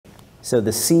So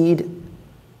the seed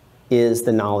is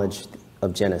the knowledge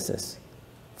of Genesis.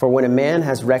 For when a man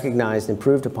has recognized and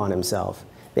proved upon himself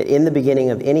that in the beginning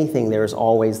of anything there is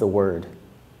always the Word,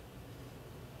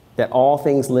 that all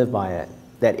things live by it,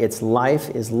 that its life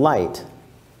is light,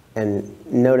 and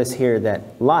notice here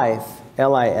that life,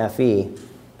 L-I-F-E,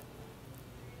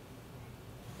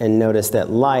 and notice that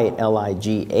light,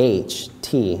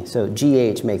 L-I-G-H-T, so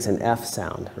G-H makes an F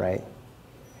sound, right?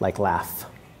 Like laugh.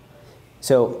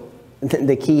 So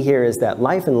the key here is that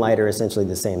life and light are essentially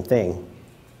the same thing,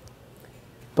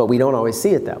 but we don't always see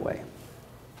it that way.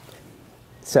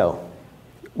 So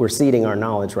we're seeding our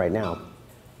knowledge right now.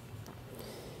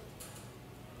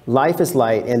 Life is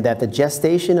light, and that the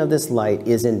gestation of this light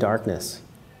is in darkness,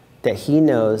 that he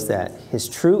knows that his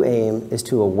true aim is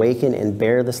to awaken and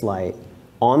bear this light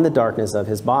on the darkness of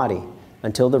his body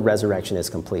until the resurrection is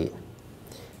complete.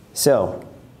 So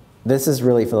this is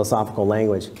really philosophical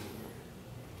language.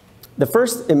 The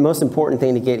first and most important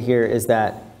thing to get here is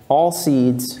that all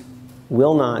seeds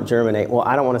will not germinate. Well,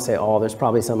 I don't want to say all. There's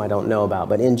probably some I don't know about.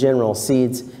 But in general,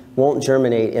 seeds won't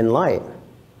germinate in light.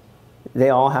 They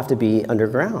all have to be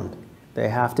underground. They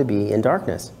have to be in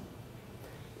darkness.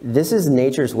 This is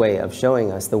nature's way of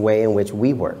showing us the way in which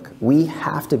we work. We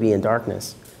have to be in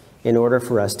darkness in order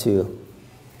for us to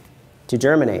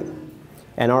germinate.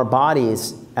 And our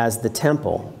bodies, as the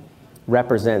temple,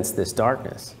 represents this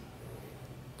darkness.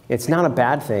 It's not a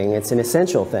bad thing. It's an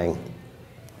essential thing.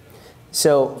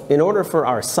 So in order for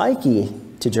our psyche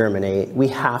to germinate, we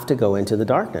have to go into the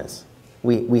darkness.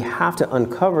 We have to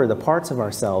uncover the parts of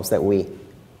ourselves that we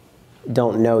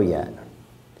don't know yet.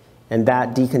 And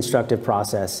that deconstructive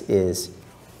process is,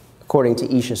 according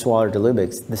to Isha Schwaller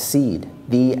Delubicz, the seed.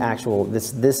 The actual,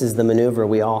 this is the maneuver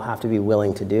we all have to be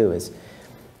willing to do, is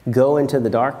go into the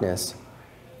darkness.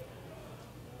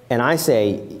 And I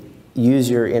say, use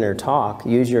your inner talk,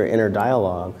 use your inner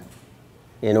dialogue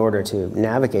in order to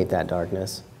navigate that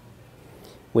darkness,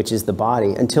 which is the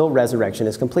body, until resurrection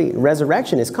is complete.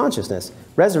 Resurrection is consciousness.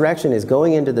 Resurrection is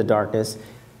going into the darkness,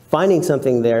 finding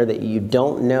something there that you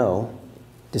don't know,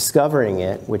 discovering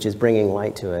it, which is bringing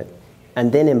light to it,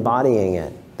 and then embodying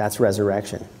it. That's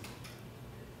resurrection.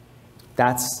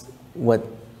 That's what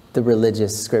the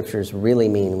religious scriptures really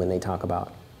mean when they talk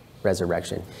about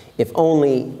resurrection. If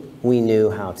only we knew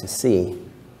how to see,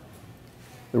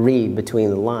 read between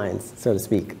the lines, so to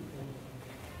speak.